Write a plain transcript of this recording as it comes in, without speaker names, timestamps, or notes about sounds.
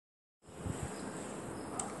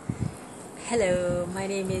Hello, my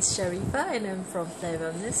name is Sharifa and I'm from Fly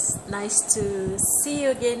Wellness. Nice to see you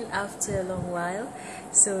again after a long while.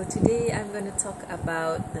 So today I'm going to talk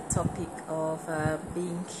about the topic of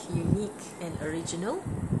being unique and original,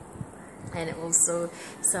 and also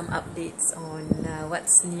some updates on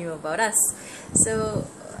what's new about us. So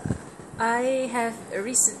I have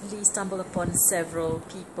recently stumbled upon several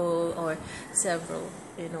people or several,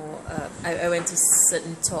 I went to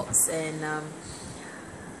certain talks and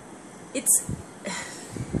it's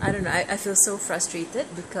I don't know, I feel so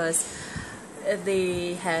frustrated because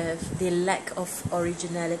they lack of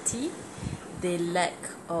originality, they lack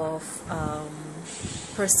of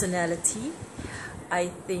personality. I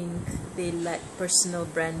think they lack personal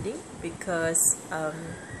branding because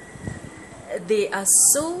they are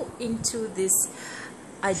so into this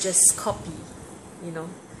I just copy,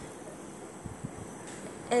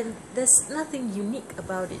 and there's nothing unique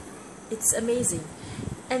about it. It's amazing.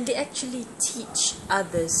 And they actually teach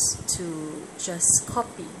others to just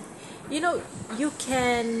copy. You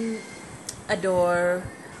can adore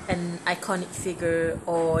an iconic figure,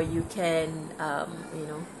 or you can,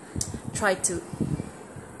 try to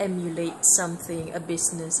emulate something, a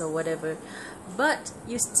business or whatever. But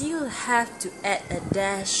you still have to add a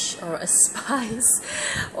dash or a spice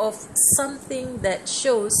of something that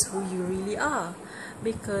shows who you really are.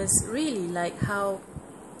 Because really, like how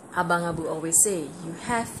Abang Abu always say, you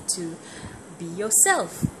have to be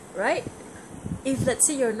yourself, right? If let's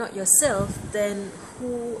say you're not yourself, then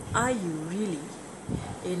who are you really?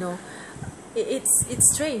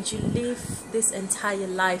 It's strange. You live this entire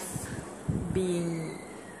life being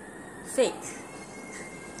fake.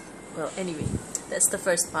 Well, anyway, that's the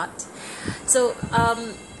first part. So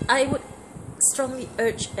I would strongly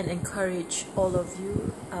urge and encourage all of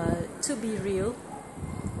you to be real,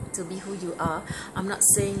 to be who you are. I'm not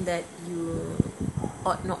saying that you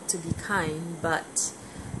ought not to be kind, but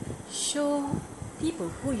show people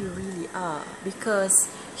who you really are, because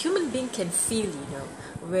human being can feel,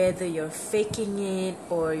 whether you're faking it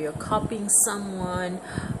or you're copying someone,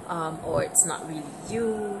 or it's not really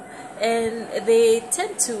you, and they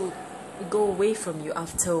tend to go away from you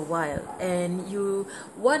after a while, and you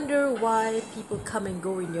wonder why people come and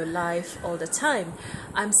go in your life all the time.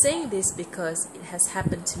 I'm saying this because it has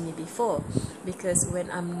happened to me before, because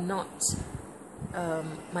when I'm not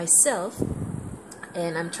myself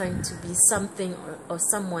and I'm trying to be something or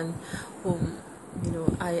someone whom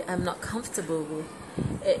I am not comfortable with,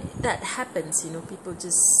 that happens. People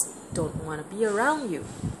just don't want to be around you,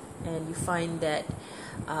 and you find that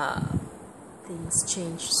things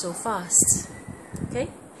change so fast. Okay,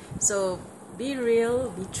 so be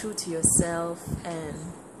real, be true to yourself,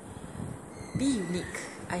 and be unique.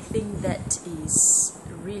 I think that is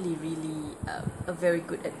really a very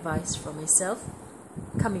good advice for myself,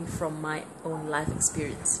 coming from my own life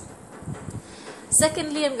experience.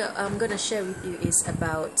 Secondly, I'm going to share with you is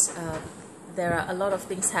about there are a lot of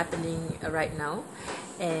things happening right now,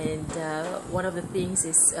 and one of the things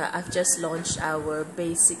is I've just launched our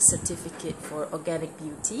basic certificate for organic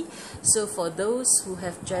beauty. So for those who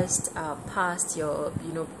have just passed your,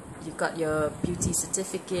 you got your beauty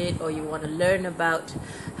certificate, or you want to learn about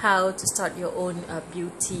how to start your own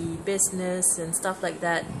beauty business and stuff like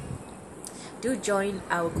that, do join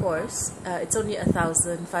our course. It's only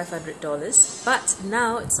 $1,500, but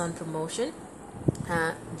now it's on promotion.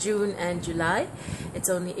 June and July, it's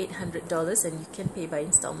only $800, and you can pay by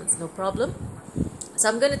installments, no problem. So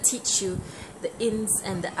I'm going to teach you the ins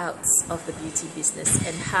and the outs of the beauty business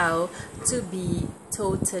and how to be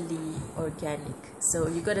totally organic. So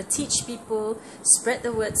you're going to teach people, spread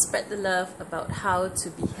the word, spread the love about how to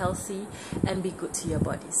be healthy and be good to your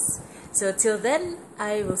bodies. So till then,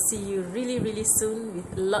 I will see you really soon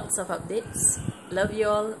with lots of updates. Love you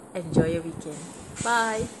all. Enjoy your weekend.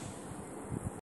 Bye.